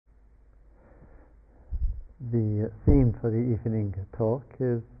The theme for the evening talk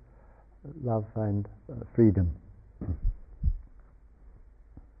is love and freedom.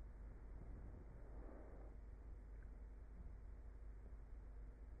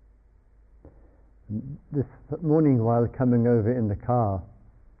 This morning, while coming over in the car,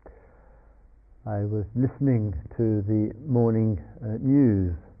 I was listening to the morning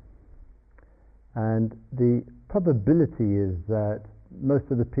news, and the probability is that most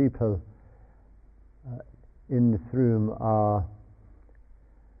of the people in this room are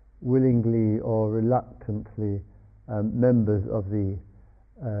willingly or reluctantly members of the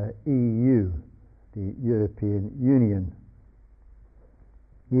EU, the European Union.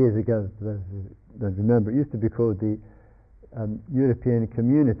 Years ago, those who don't remember, it used to be called the European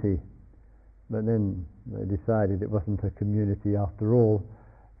Community, but then they decided it wasn't a community after all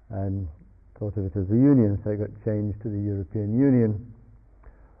and thought of it as a union, so it got changed to the European Union.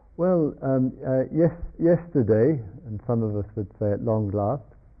 Well, yesterday, and some of us would say at long last,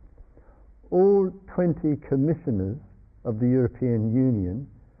 all 20 commissioners of the European Union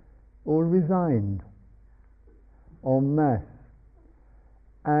all resigned en masse.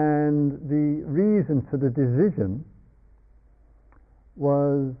 And the reason for the decision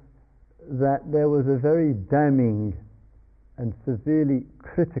was that there was a very damning and severely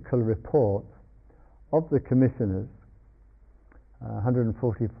critical report of the commissioners,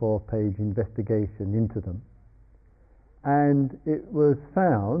 144-page investigation into them, and it was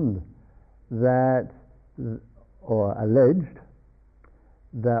found that, or alleged,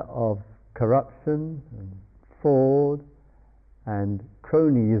 that of corruption and fraud and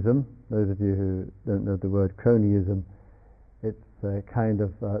cronyism. Those of you who don't know the word cronyism, it's a kind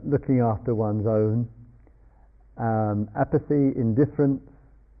of looking after one's own, apathy, indifference,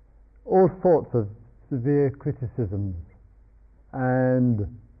 all sorts of severe criticisms.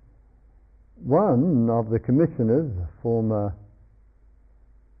 And one of the commissioners, a former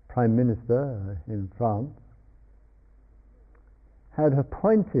prime minister in France, had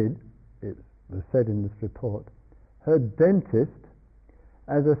appointed, it was said in this report, her dentist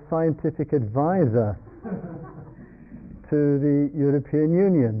as a scientific advisor to the European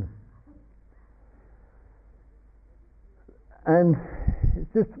Union. And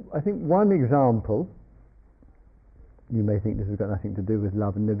it's just, I think, one example. You may think this has got nothing to do with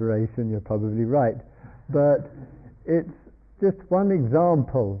love and liberation, you're probably right, but it's just one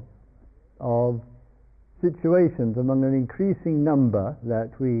example of situations among an increasing number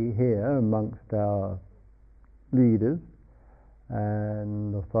that we hear amongst our leaders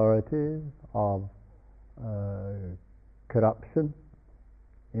and authorities of corruption,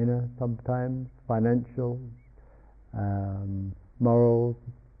 sometimes financial, moral,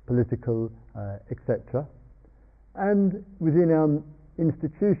 political, etc., and within our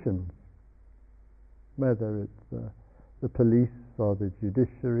institutions, whether it's the police or the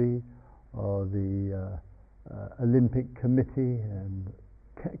judiciary or the Olympic Committee and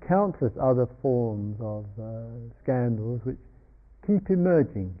countless other forms of scandals which keep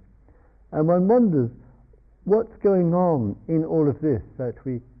emerging. And one wonders what's going on in all of this, that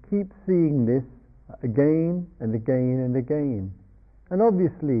we keep seeing this again and again and again. And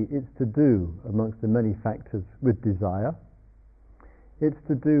obviously it's to do, amongst the many factors, with desire. It's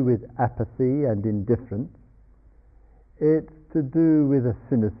to do with apathy and indifference. It's to do with a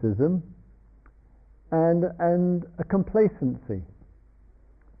cynicism and a complacency.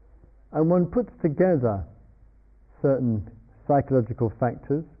 And one puts together certain psychological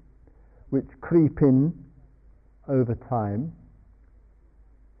factors which creep in over time,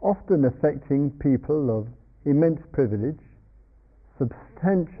 often affecting people of immense privilege,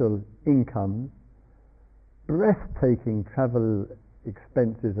 substantial incomes, breathtaking travel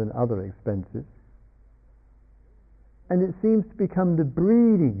expenses and other expenses, and it seems to become the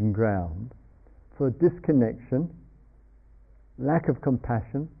breeding ground for disconnection, lack of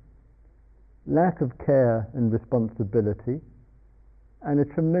compassion, lack of care and responsibility, and a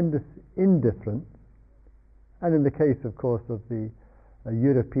tremendous indifference. And in the case, of course, of the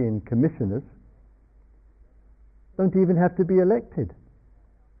European commissioners, don't even have to be elected.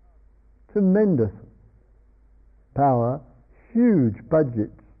 Tremendous power, huge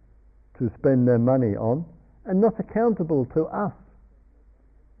budgets to spend their money on, and not accountable to us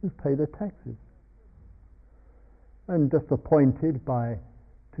who pay the taxes. And just appointed by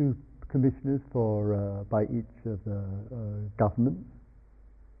two commissioners by each of the governments.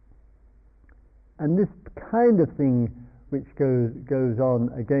 And this kind of thing which goes on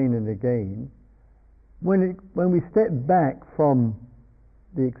again and again, when we step back from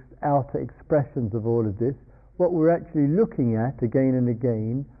the outer expressions of all of this, what we're actually looking at again and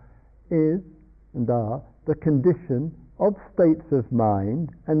again is and are the condition of states of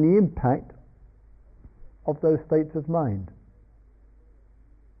mind and the impact of those states of mind.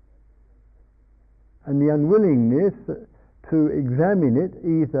 And the unwillingness to examine it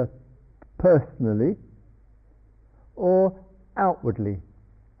either personally or outwardly,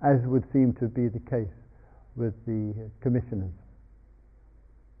 as would seem to be the case with the commissioners.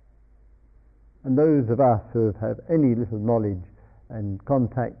 And those of us who have any little knowledge and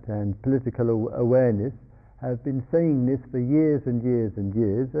contact and political awareness have been saying this for years and years and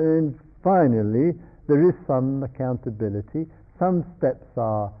years, and finally there is some accountability, some steps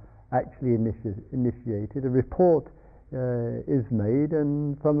are actually initiated, a report is made,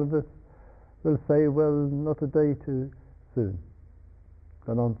 and some of us will say, well, not a day too soon,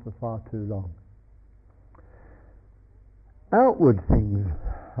 gone on for far too long. Outward things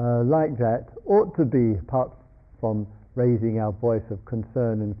like that ought to be, apart from raising our voice of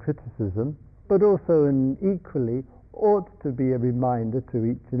concern and criticism, but also and equally ought to be a reminder to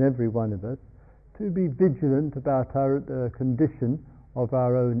each and every one of us to be vigilant about our condition of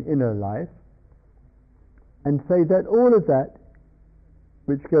our own inner life, and say that all of that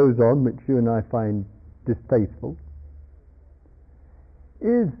which goes on, which you and I find distasteful,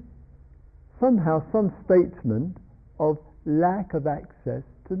 is somehow some statement of lack of access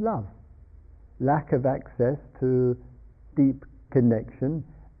to love, lack of access to deep connection,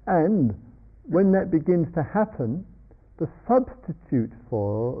 and when that begins to happen, the substitute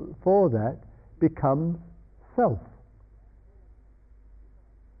for that becomes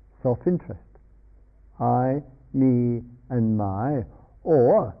self-interest. I, me, and my,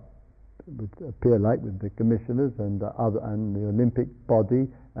 or it would appear like with the commissioners and the Olympic body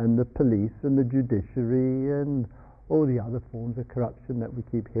and the police and the judiciary and all the other forms of corruption that we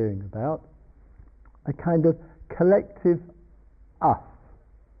keep hearing about, a kind of collective us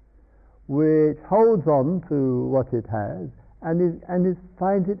which holds on to what it has and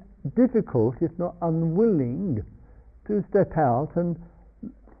finds it difficult, if not unwilling, to step out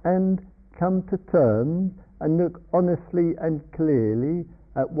and come to terms and look honestly and clearly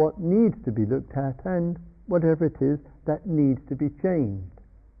at what needs to be looked at and whatever it is that needs to be changed.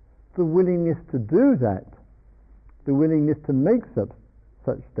 The willingness to do that, the willingness to make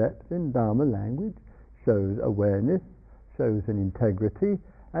such steps in Dharma language shows awareness, shows an integrity,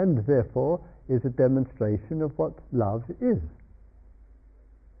 and therefore is a demonstration of what love is.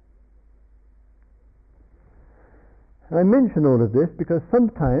 And I mention all of this because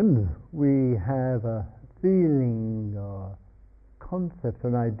sometimes we have a feeling or concept,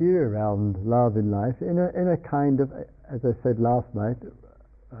 an idea around love in life in a kind of, as I said last night,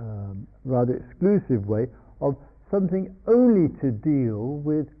 rather exclusive way of something only to deal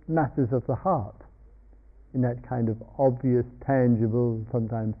with matters of the heart, in that kind of obvious, tangible,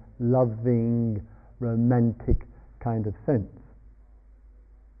 sometimes loving, romantic kind of sense.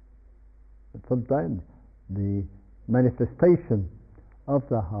 But sometimes the manifestation of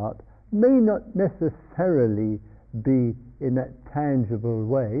the heart may not necessarily be in that tangible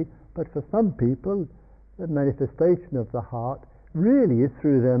way, but for some people the manifestation of the heart really is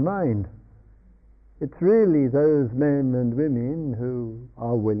through their mind. It's really those men and women who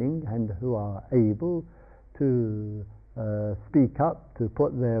are willing and who are able to speak up, to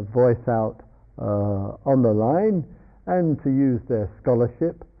put their voice out on the line, and to use their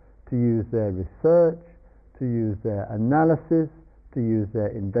scholarship, to use their research, to use their analysis, to use their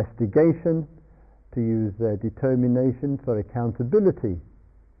investigation, to use their determination for accountability.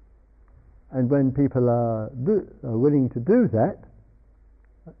 And when people are willing to do that,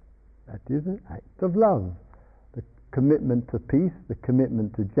 that is an act of love. The commitment to peace, the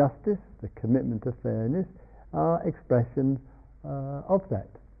commitment to justice, the commitment to fairness are expressions of that.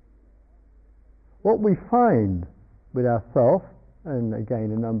 What we find with ourselves, and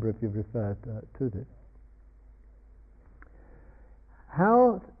again a number of you referred to this,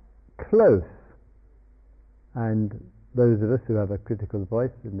 how close, and those of us who have a critical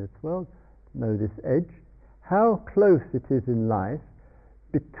voice in this world know this edge, how close it is in life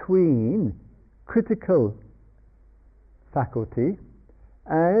between critical faculty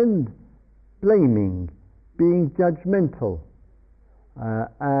and blaming, being judgmental,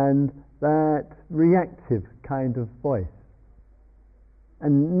 and that reactive kind of voice.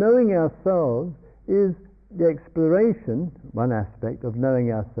 And knowing ourselves is the exploration, one aspect of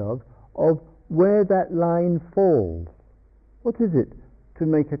knowing ourselves, of where that line falls. What is it to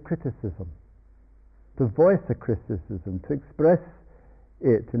make a criticism, to voice a criticism, to express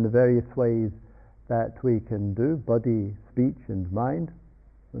it in the various ways that we can do, body, speech and mind?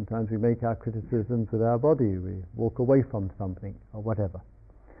 Sometimes we make our criticisms with our body, we walk away from something or whatever.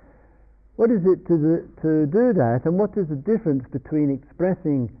 What is it to do that, and what is the difference between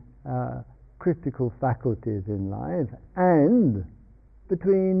expressing critical faculties in life and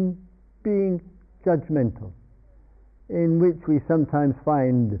between being judgmental, in which we sometimes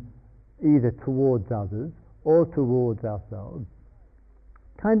find either towards others or towards ourselves,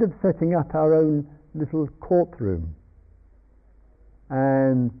 kind of setting up our own little courtroom.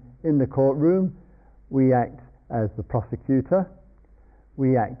 And in the courtroom we act as the prosecutor,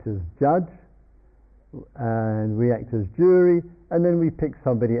 we act as judge, and we act as jury, and then we pick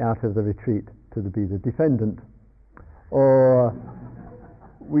somebody out of the retreat to be the defendant, or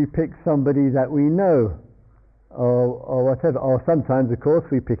we pick somebody that we know, or whatever. Or sometimes, of course,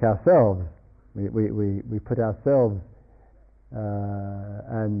 we pick ourselves. We put ourselves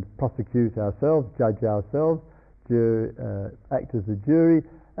and prosecute ourselves, judge ourselves, act as a jury,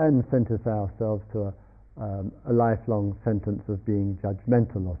 and sentence ourselves to a lifelong sentence of being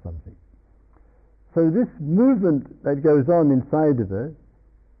judgmental or something. So this movement that goes on inside of us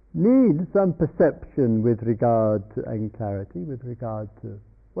needs some perception with regard to, and clarity with regard to,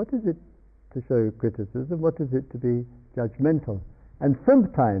 what is it to show criticism, what is it to be judgmental. And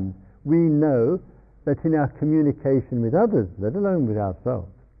sometimes we know that in our communication with others, let alone with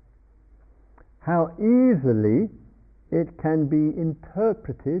ourselves, how easily it can be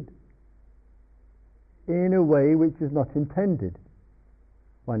interpreted in a way which is not intended.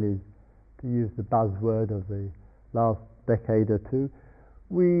 One is, to use the buzzword of the last decade or two,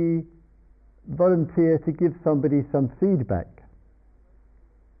 we volunteer to give somebody some feedback.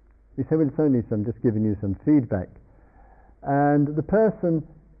 We say, well, it's only just giving you some feedback. And the person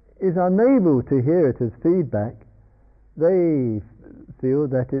is unable to hear it as feedback. They feel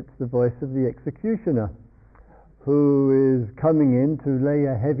that it's the voice of the executioner who is coming in to lay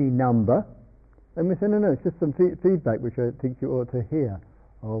a heavy number. And we say, no, it's just some feedback which I think you ought to hear,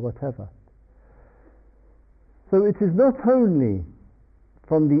 or whatever. So it is not only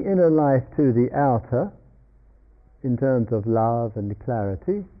from the inner life to the outer, in terms of love and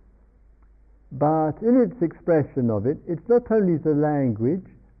clarity, but in its expression of it, it's not only the language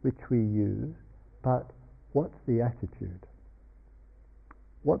which we use, but what's the attitude?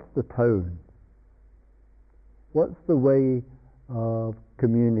 What's the tone? What's the way of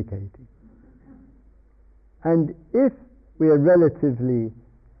communicating? And if we are relatively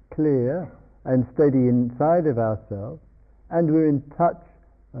clear and steady inside of ourselves, and we're in touch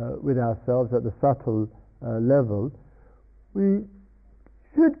with ourselves at the subtle level, we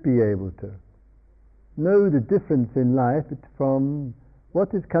should be able to know the difference in life from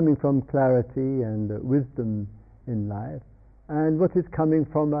what is coming from clarity and wisdom in life, and what is coming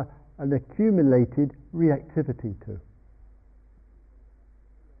from an accumulated reactivity too.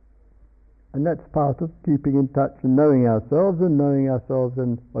 And that's part of keeping in touch and knowing ourselves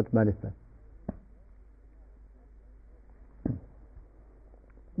and what's manifest.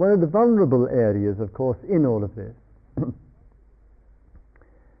 One of the vulnerable areas, of course, in all of this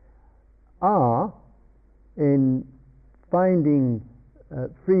are in finding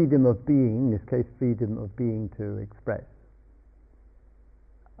freedom of being, in this case freedom of being to express,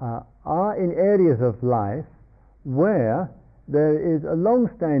 are in areas of life where there is a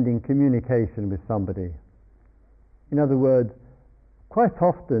long-standing communication with somebody. In other words, quite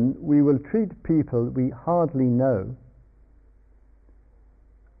often we will treat people we hardly know,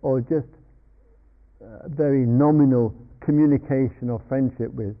 or just very nominal communication or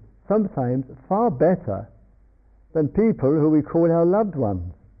friendship with, sometimes far better than people who we call our loved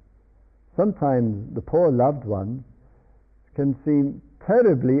ones. Sometimes the poor loved ones can seem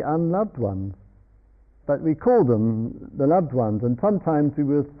terribly unloved ones, but we call them the loved ones, and sometimes we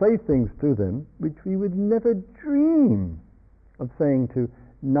will say things to them which we would never dream of saying to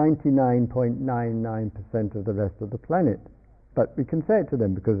 99.99% of the rest of the planet. But we can say it to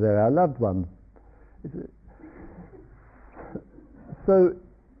them because they're our loved ones. So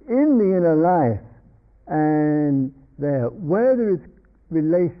in the inner life, and where there is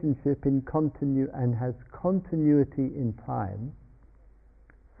relationship in and has continuity in time,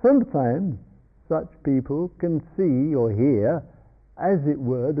 sometimes such people can see or hear, as it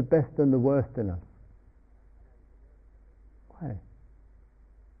were, the best and the worst in us. Why?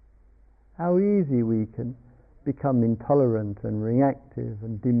 How easy we can become intolerant and reactive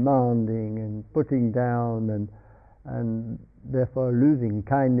and demanding and putting down and therefore losing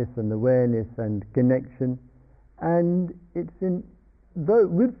kindness and awareness and connection, and it's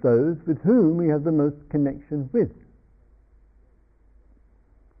with those with whom we have the most connection with.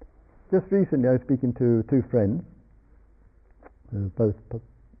 Just recently I was speaking to two friends who were both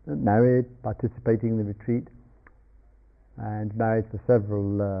married, participating in the retreat, and married for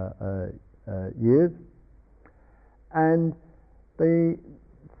several years, and they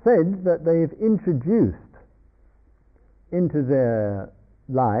said that they've introduced into their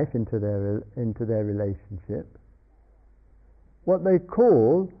life, into their relationship, what they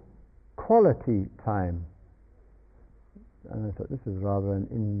call quality time. And I thought this is rather an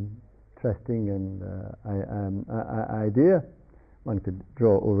interesting idea. One could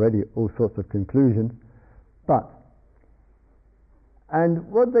draw already all sorts of conclusions,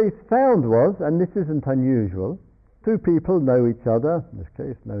 and what they found was, and this isn't unusual, two people know each other, in this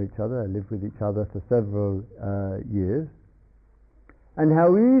case know each other, live with each other for several years, and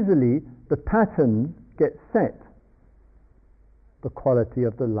how easily the patterns get set. The quality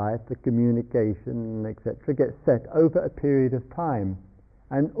of the life, the communication, etc., gets set over a period of time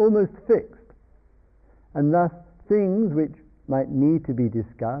and almost fixed. And thus things which might need to be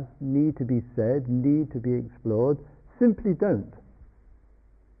discussed, need to be said, need to be explored, simply don't.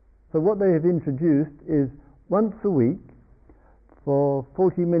 So what they have introduced is once a week for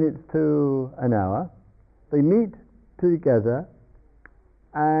 40 minutes to an hour, they meet together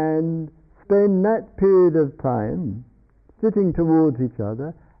and spend that period of time sitting towards each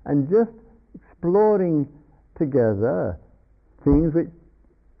other and just exploring together things which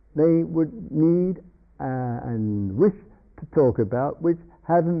they would need and wish to talk about, which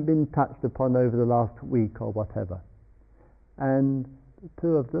haven't been touched upon over the last week or whatever. And the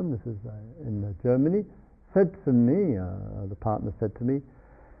two of them, this is in Germany, said to me, the partner said to me,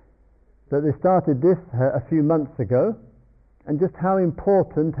 that they started this a few months ago, and just how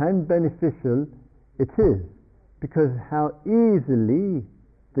important and beneficial it is, because how easily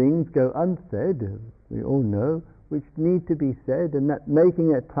things go unsaid, we all know, which need to be said, and that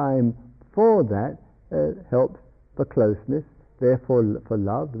making a time for that helps for closeness, therefore for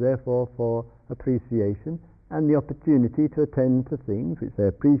love, therefore for appreciation, and the opportunity to attend to things which they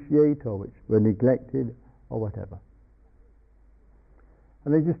appreciate or which were neglected or whatever.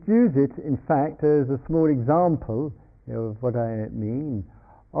 And they just use it, in fact, as a small example, of what I mean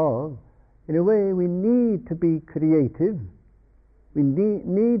of, in a way, we need to be creative. We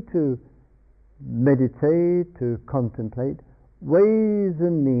need to meditate, to contemplate ways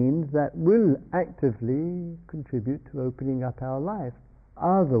and means that will actively contribute to opening up our life.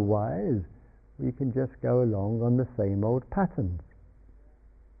 Otherwise, we can just go along on the same old patterns.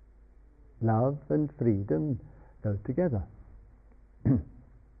 Love and freedom go together.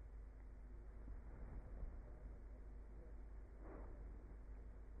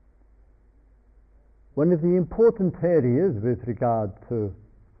 One of the important areas with regard to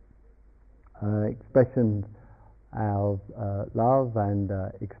expressions of love and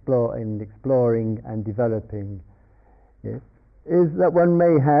exploring and developing it is that one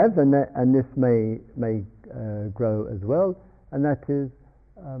may have, and this may grow as well, and that is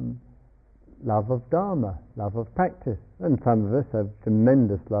love of Dharma, love of practice. And some of us have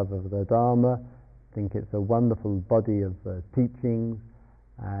tremendous love of the Dharma, think it's a wonderful body of teachings,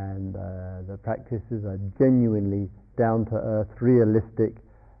 and the practices are genuinely down to earth, realistic,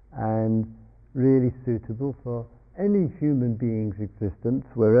 and really suitable for any human being's existence,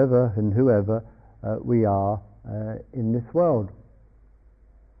 wherever and whoever we are in this world.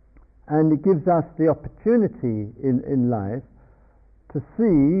 And it gives us the opportunity in life to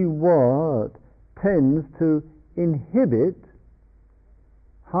see what tends to inhibit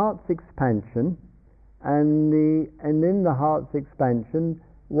heart's expansion, and in the heart's expansion,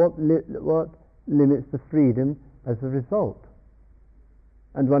 what limits the freedom as a result.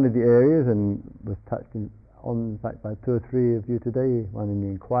 And one of the areas, and was touched on in fact by two or three of you today, one in the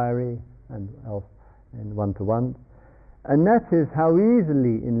inquiry and else in one-to-one, and that is how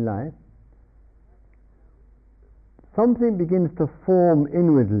easily in life something begins to form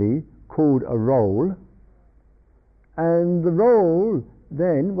inwardly called a role, and the role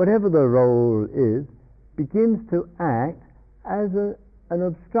then, whatever the role is, begins to act as an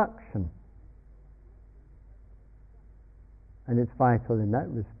obstruction. And it's vital in that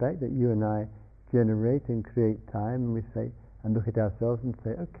respect that you and I generate and create time, and we say, and look at ourselves and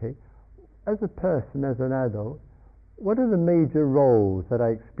say, okay, as a person, as an adult, what are the major roles that I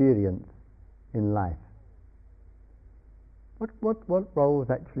experience in life? What roles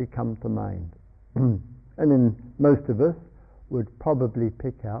actually come to mind? And then most of us would probably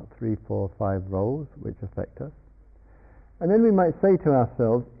pick out 3, 4, 5 roles which affect us. And then we might say to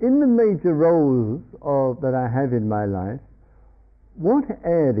ourselves, in the major roles that I have in my life, what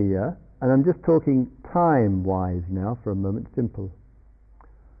area, and I'm just talking time-wise now for a moment, simple,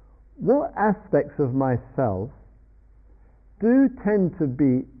 what aspects of myself do tend to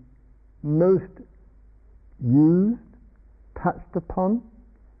be most used touched upon,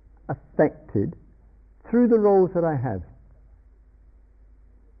 affected through the roles that I have.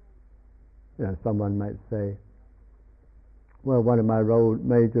 Someone might say, well, one of my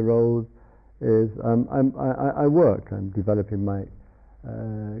major roles is I work. I'm developing my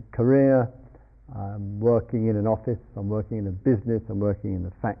career. I'm working in an office. I'm working in a business. I'm working in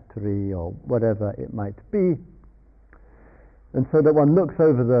a factory, or whatever it might be. And so that one looks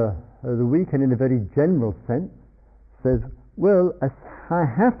over the week and in a very general sense says, well, I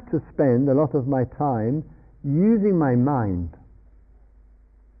have to spend a lot of my time using my mind.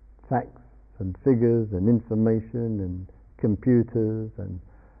 Facts and figures and information and computers and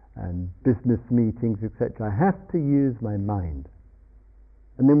business meetings, etc. I have to use my mind.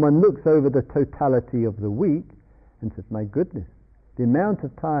 And then one looks over the totality of the week and says, my goodness, the amount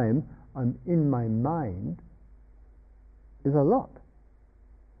of time I'm in my mind is a lot.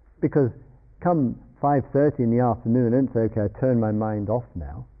 Because come 5:30 in the afternoon and say, okay, I turn my mind off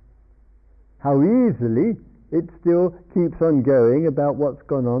now, how easily it still keeps on going about what's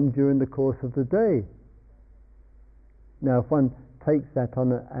gone on during the course of the day. Now, if one takes that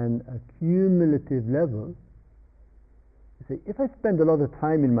on an accumulative level, you see, if I spend a lot of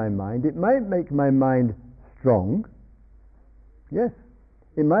time in my mind, it might make my mind strong. Yes,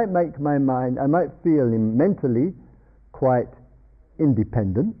 it might make my mind, I might feel mentally quite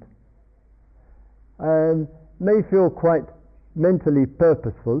independent, may feel quite mentally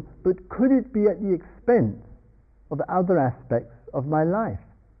purposeful, but could it be at the expense of other aspects of my life?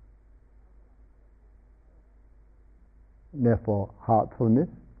 Therefore, heartfulness,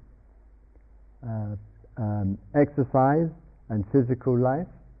 exercise and physical life,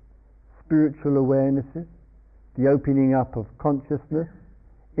 spiritual awarenesses, the opening up of consciousness,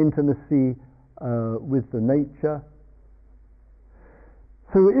 intimacy with the nature.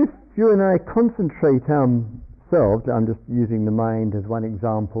 So if you and I concentrate ourselves, I'm just using the mind as one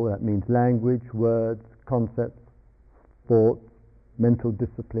example, that means language, words, concepts, thoughts, mental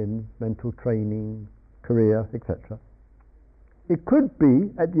disciplines, mental training, career, etc. It could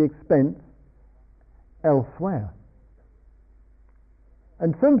be at the expense elsewhere.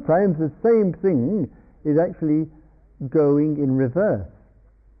 And sometimes the same thing is actually going in reverse.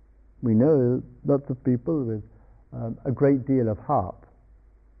 We know lots of people with a great deal of heart.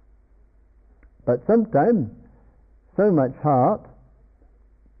 But sometimes so much heart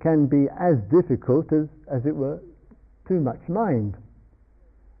can be as difficult as it were, too much mind.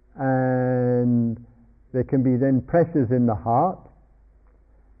 And there can be then pressures in the heart,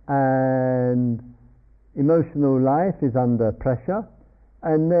 and emotional life is under pressure,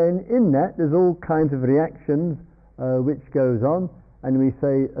 and then in that there's all kinds of reactions which goes on, and we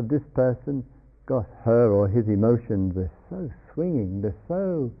say of this person, gosh, her or his emotions are so swinging, they're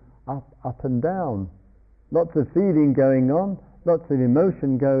so up and down, lots of feeling going on, lots of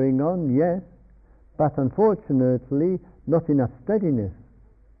emotion going on, yes, but unfortunately not enough steadiness.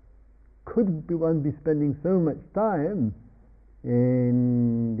 Could one be spending so much time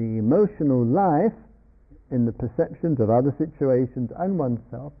in the emotional life, in the perceptions of other situations and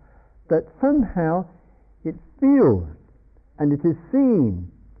oneself, that somehow it feels and it is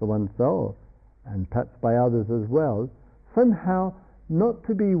seen for oneself and perhaps by others as well, somehow not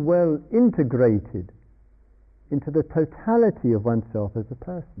to be well integrated into the totality of oneself as a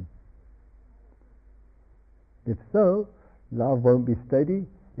person. If so, love won't be steady.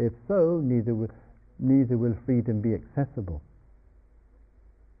 If so, neither will freedom be accessible.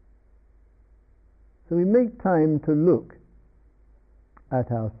 So we make time to look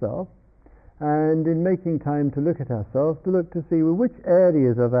at ourselves, and in making time to look at ourselves, to look to see which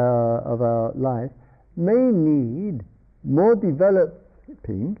areas of our life may need more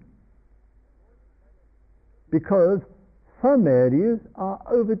developing, because some areas are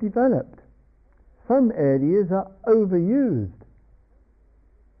overdeveloped, some areas are overused,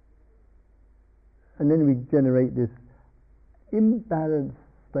 and then we generate this imbalanced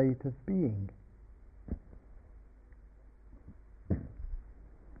state of being.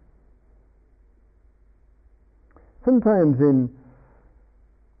 Sometimes in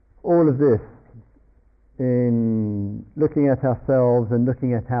all of this, in looking at ourselves and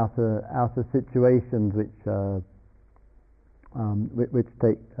looking at outer situations which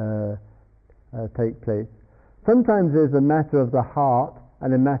take place, sometimes there's a matter of the heart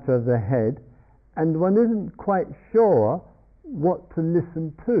and a matter of the head, and one isn't quite sure what to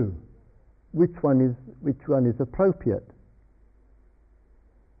listen to, which one is appropriate.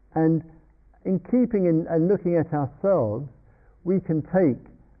 And in keeping and looking at ourselves, we can take,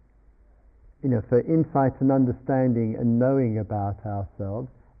 for insight and understanding and knowing about ourselves,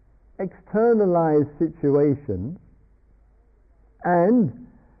 externalize situations and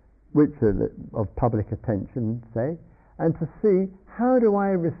which are of public attention, say, and to see how do I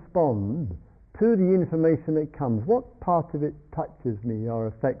respond to the information that comes. What part of it touches me or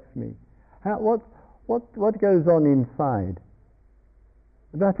affects me? What goes on inside?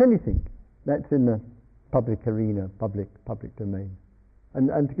 About anything that's in the public arena, public domain.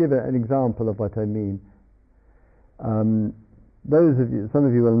 And to give an example of what I mean, some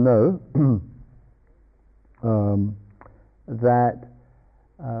of you will know that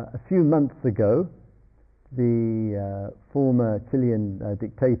a few months ago, the former Chilean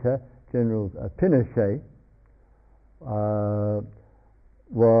dictator, General Pinochet,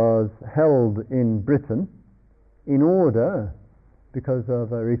 was held in Britain in order, because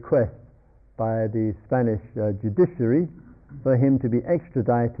of a request by the Spanish judiciary, for him to be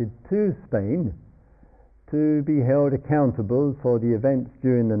extradited to Spain to be held accountable for the events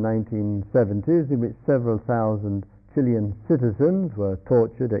during the 1970s in which several thousand Chilean citizens were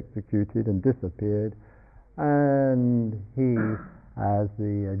tortured, executed and disappeared, and he, as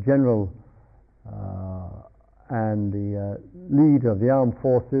the general and the leader of the armed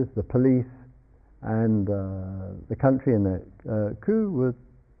forces, the police and the country and the crew, was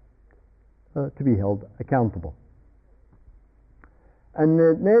to be held accountable. And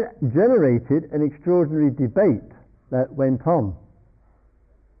that generated an extraordinary debate that went on.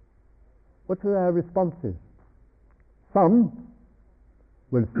 What were our responses? Some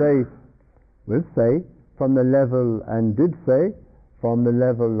will say from the level, and did say, from the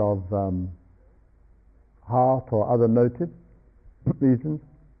level of heart or other motive reasons,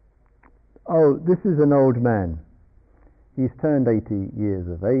 oh, this is an old man. He's turned 80 years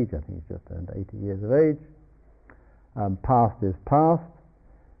of age. I think he's just turned 80 years of age. Past is past.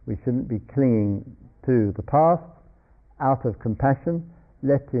 We shouldn't be clinging to the past. Out of compassion,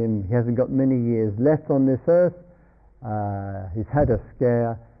 let him. He hasn't got many years left on this earth. He's had a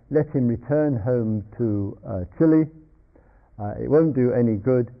scare. Let him return home to Chile. It won't do any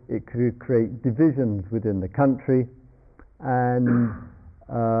good. It could create divisions within the country, and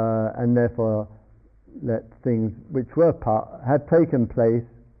therefore let things which had taken place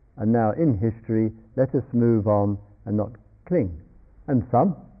and now in history, let us move on and not cling. And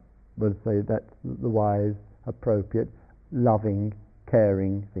some will say that's the wise, appropriate, loving,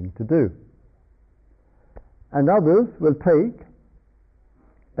 caring thing to do. And others will take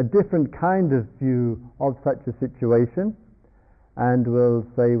a different kind of view of such a situation and will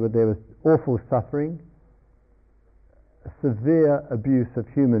say, well, there was awful suffering, severe abuse of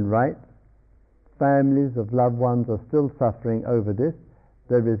human rights, families of loved ones are still suffering over this.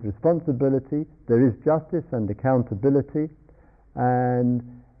 There is responsibility, there is justice and accountability, and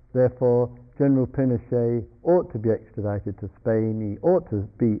therefore General Pinochet ought to be extradited to Spain, he ought to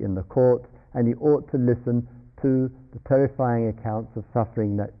be in the court, and he ought to listen to the terrifying accounts of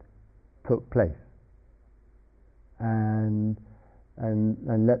suffering that took place. And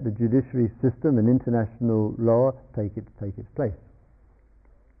let the judiciary system and international law take its place.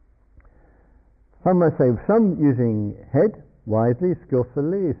 Some may say, some using head, wisely,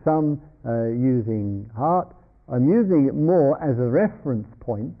 skillfully, some using heart. I'm using it more as a reference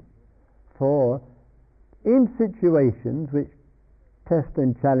point for, in situations which test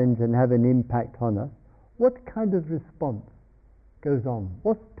and challenge and have an impact on us, what kind of response goes on?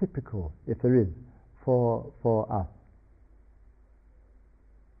 What's typical, if there is, for us?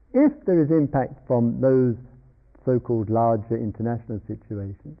 If there is impact from those so-called larger international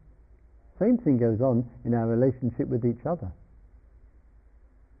situations, same thing goes on in our relationship with each other.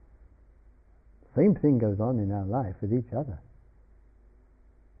 Same thing goes on in our life with each other.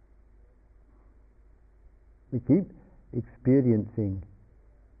 We keep experiencing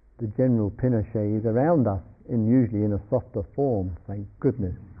the General Pinochet around us, usually in a softer form, thank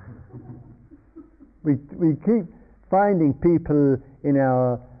goodness. We keep finding people in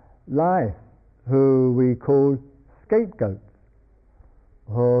our life who we call scapegoats,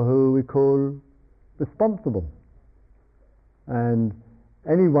 or who we call responsible. And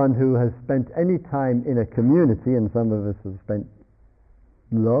anyone who has spent any time in a community, and some of us have spent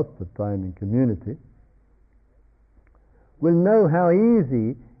lots of time in community, will know how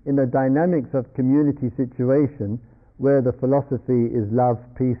easy in the dynamics of community situation, where the philosophy is love,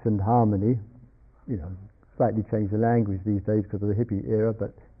 peace and harmony, slightly change the language these days because of the hippie era,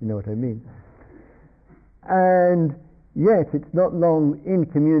 but you know what I mean. And yet it's not long in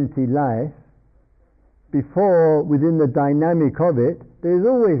community life before, within the dynamic of it, there's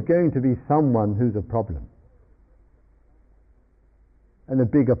always going to be someone who's a problem, and a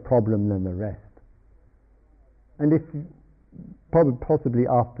bigger problem than the rest. And if possibly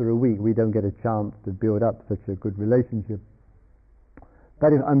after a week we don't get a chance to build up such a good relationship,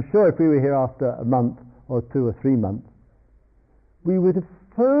 But I'm sure if we were here after a month or 2 or 3 months, we would have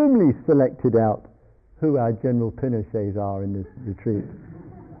firmly selected out who our General Pinochets are in this retreat,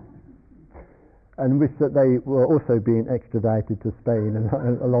 and wish that they were also being extradited to Spain and,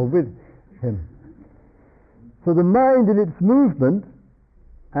 along with him. So the mind in its movement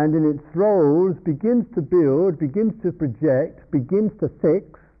and in its roles begins to build, begins to project, begins to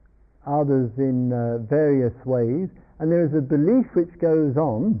fix others in various ways, and there is a belief which goes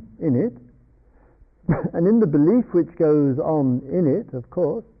on in it, and in the belief which goes on in it, of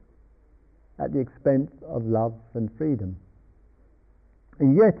course, at the expense of love and freedom.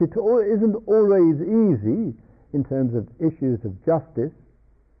 And yet it isn't always easy in terms of issues of justice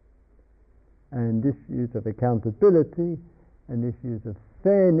and issues of accountability and issues of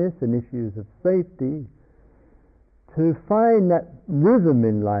fairness and issues of safety to find that rhythm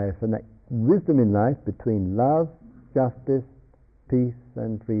in life and that wisdom in life between love, justice, peace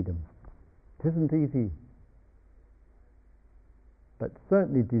and freedom. It isn't easy, but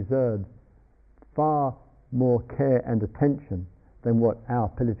certainly deserves far more care and attention than what our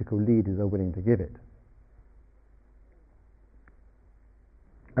political leaders are willing to give it.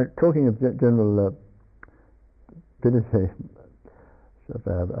 Talking of General Pinochet,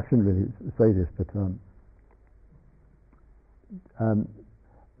 I shouldn't really say this, but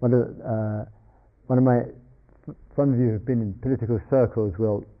one of my, some of you who have been in political circles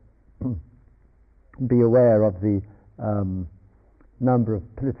will be aware of the number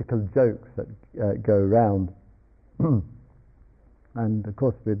of political jokes that go around. And of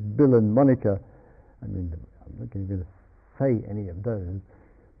course with Bill and Monica, I mean, I'm not going to say any of those,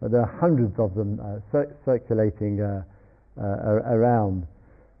 but there are hundreds of them circulating around.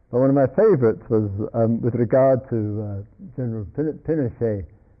 But one of my favorites was with regard to General Pinochet,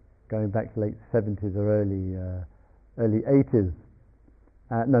 going back to late 70s or early 80s,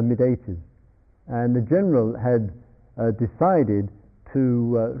 mid-80s. And the general had decided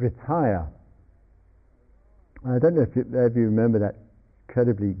to retire. I don't know if you remember that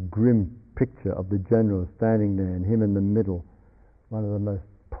incredibly grim picture of the general standing there and him in the middle, one of the most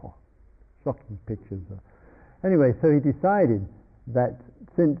shocking pictures. Anyway, so he decided that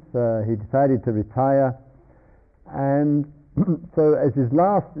since he decided to retire, and so as his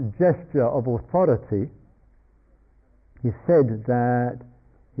last gesture of authority, he said that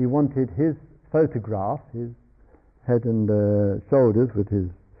he wanted his photograph, his head and shoulders with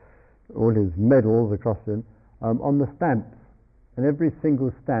all his medals across him, on the stamps, and every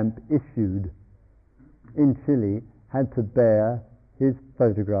single stamp issued in Chile had to bear his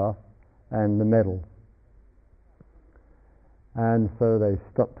photograph and the medals. And so they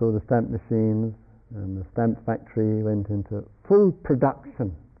stopped all the stamp machines, and the stamp factory went into full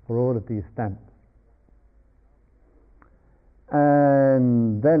production for all of these stamps.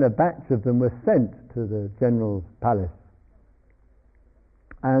 And then a batch of them were sent to the general's palace.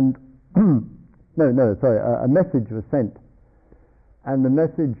 And a message was sent, and the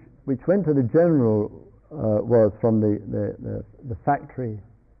message which went to the general was from the factory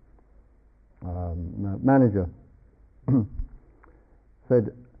manager.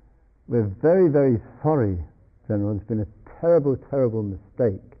 Said, "We're very, very sorry, General. It's been a terrible, terrible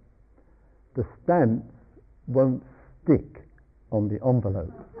mistake. The stamps won't stick on the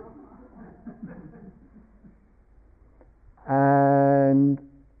envelope." And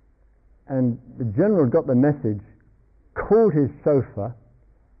the general got the message, called his chauffeur,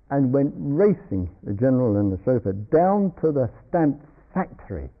 and went racing, the general and the chauffeur, down to the stamp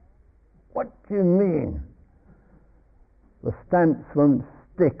factory. "What do you mean? The stamps won't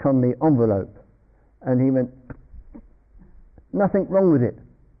stick on the envelope?" And he went, "Nothing wrong with it."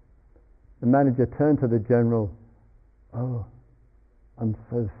 The manager turned to the general, "Oh, I'm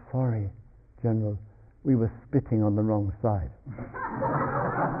so sorry, General. We were spitting on the wrong side."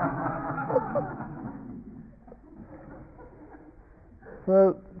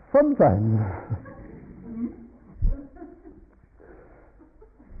 So sometimes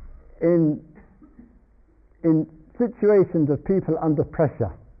in situations of people under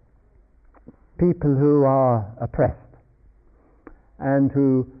pressure, people who are oppressed and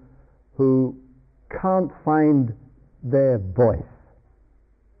who can't find their voice,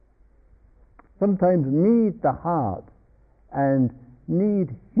 sometimes need the heart and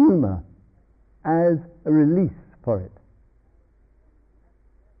need humor as a release for it.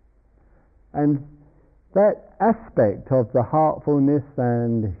 And that aspect of the heartfulness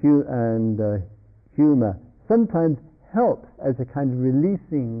and humor sometimes helps as a kind of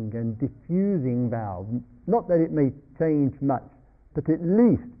releasing and diffusing valve. Not that it may change much, but at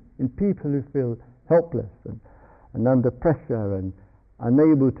least in people who feel helpless and under pressure and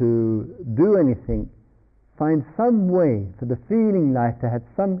unable to do anything, find some way for the feeling life to have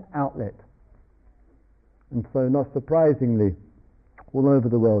some outlet. And so, not surprisingly, all over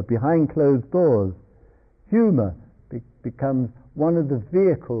the world, behind closed doors, humor becomes one of the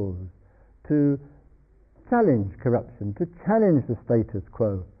vehicles to challenge corruption, to challenge the status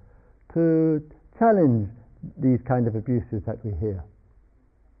quo, to challenge these kind of abuses that we hear.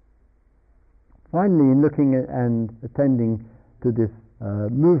 Finally, in looking at and attending to this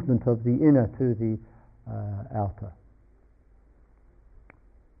movement of the inner to the outer,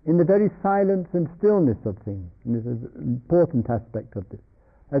 in the very silence and stillness of things, and this is an important aspect of this.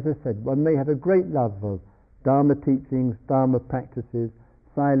 As I said, one may have a great love of Dharma teachings, Dharma practices,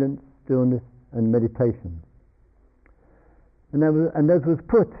 silence, stillness, and meditation. And as was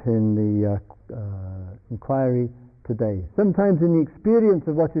put in the inquiry today, sometimes in the experience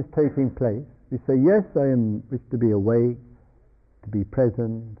of what is taking place, we say, yes, I wish to be awake, to be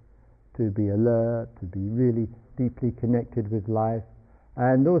present, to be alert, to be really deeply connected with life,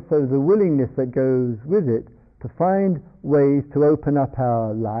 and also the willingness that goes with it to find ways to open up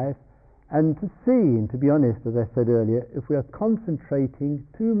our life and to see, and to be honest, as I said earlier, if we are concentrating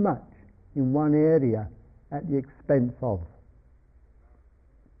too much in one area at the expense of.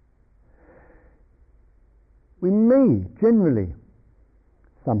 We may generally,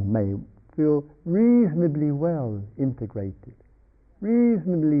 some may, feel reasonably well integrated,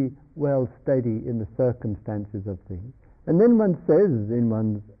 reasonably well steady in the circumstances of things. And then one says, in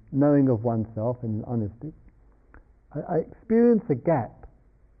one's knowing of oneself and honesty, I experience a gap.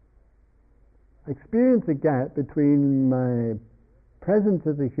 I experience a gap between my presence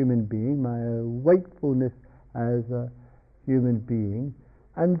as a human being, my wakefulness as a human being,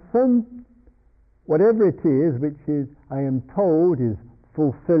 and some, whatever it is, which is, I am told, is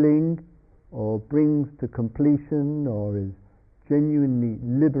fulfilling or brings to completion or is genuinely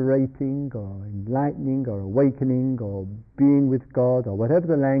liberating or enlightening or awakening or being with God or whatever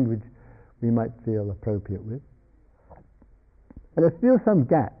the language we might feel appropriate with. And I feel some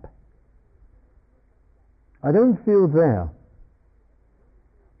gap. I don't feel there.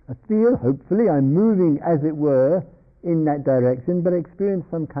 I feel, hopefully, I'm moving, as it were, in that direction, but I experience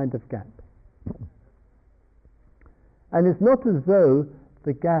some kind of gap. And it's not as though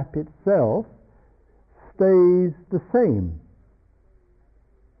the gap itself stays the same.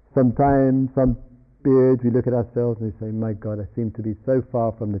 Sometimes, some periods, we look at ourselves and we say, my God, I seem to be so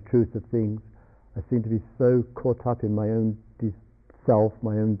far from the truth of things. I seem to be so caught up in my own self,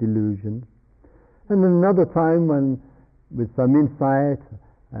 my own delusions. And then another time, when with some insight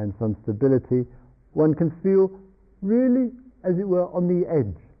and some stability, one can feel really, as it were, on the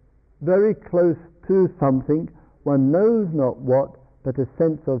edge, very close to something, one knows not what, but a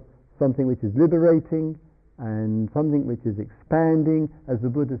sense of something which is liberating and something which is expanding, as the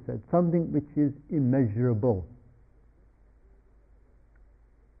Buddha said, something which is immeasurable.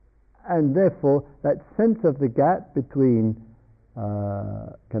 And therefore, that sense of the gap between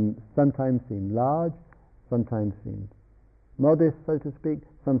can sometimes seem large, sometimes seem modest, so to speak,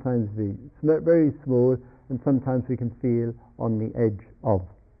 sometimes be very small, and sometimes we can feel on the edge of.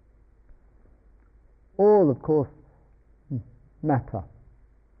 All, of course, matter.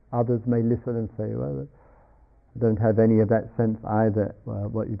 Others may listen and say, well, I don't have any of that sense either,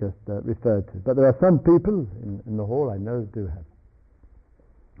 what you just referred to. But there are some people in the hall I know do have.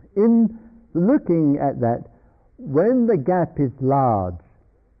 In looking at that, when the gap is large,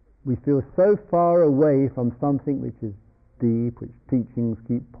 we feel so far away from something which is deep, which teachings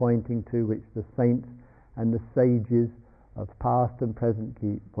keep pointing to, which the saints and the sages of past and present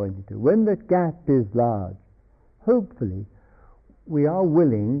keep pointing to. When the gap is large, hopefully we are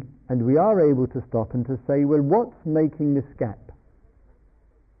willing and we are able to stop and to say, well, what's making this gap?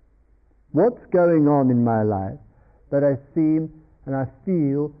 What's going on in my life that I seem and I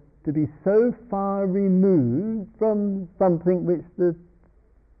feel to be so far removed from something which the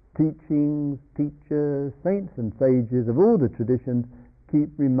teachings, teachers, saints and sages of all the traditions keep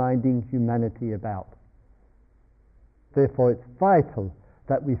reminding humanity about? Therefore, it's vital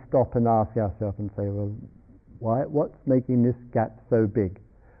that we stop and ask ourselves and say, well, what's making this gap so big?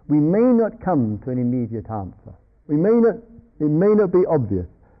 We may not come to an immediate answer. It may not be obvious,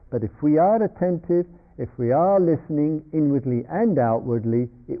 but if we are attentive, if we are listening inwardly and outwardly,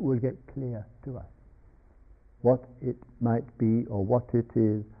 it will get clear to us what it might be or what it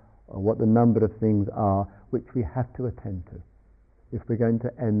is or what the number of things are which we have to attend to if we're going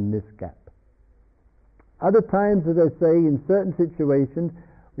to end this gap. Other times, as I say, in certain situations,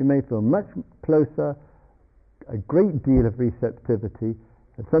 we may feel much closer, a great deal of receptivity,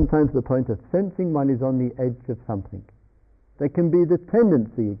 and sometimes to the point of sensing one is on the edge of something. There can be the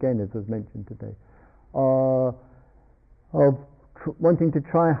tendency, again as was mentioned today, of wanting to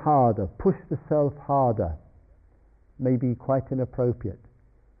try harder, push the self harder, may be quite inappropriate.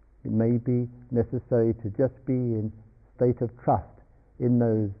 It may be necessary to just be in state of trust in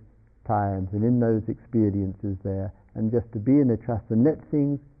those times and in those experiences there, and just to be in a trust and let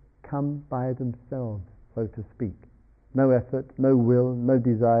things come by themselves, so to speak. No effort, no will, no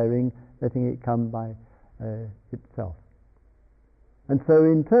desiring, letting it come by itself. And so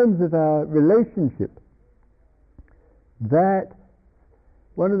in terms of our relationship, that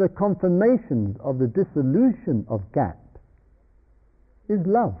one of the confirmations of the dissolution of gap is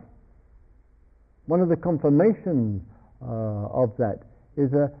love. One of the confirmations of that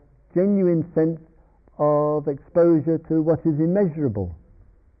is a genuine sense of exposure to what is immeasurable.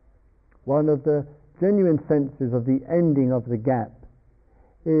 One of the genuine senses of the ending of the gap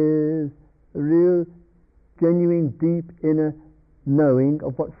is a real, genuine, deep inner knowing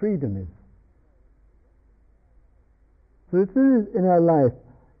of what freedom is. So if there is in our life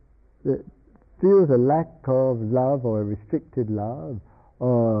that feels a lack of love or a restricted love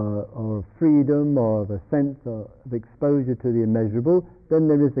or freedom or a sense of exposure to the immeasurable, then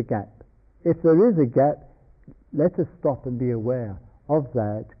there is a gap. If there is a gap, let us stop and be aware of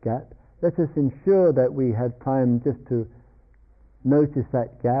that gap. Let us ensure that we have time just to notice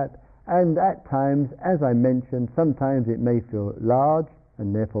that gap, and at times, as I mentioned, sometimes it may feel large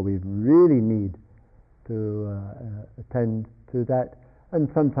and therefore we really need to attend to that, and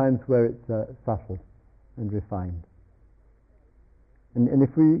sometimes where it's subtle and refined. And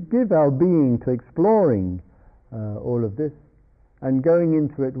if we give our being to exploring all of this and going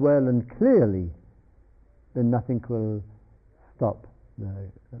into it well and clearly, then nothing will stop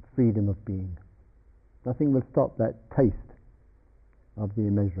the freedom of being. Nothing will stop that taste of the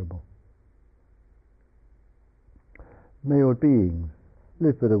immeasurable. May all beings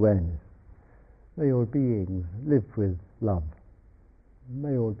live with awareness. May all beings live with love.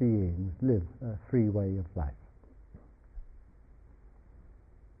 May all beings live a free way of life.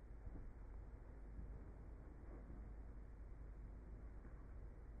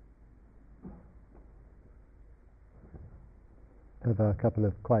 Have a couple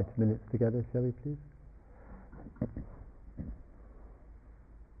of quiet minutes together, shall we please?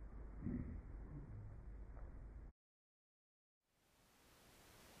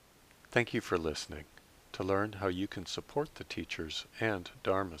 Thank you for listening. To learn how you can support the teachers and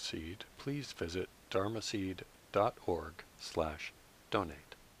Dharma Seed, please visit dharmaseed.org/donate.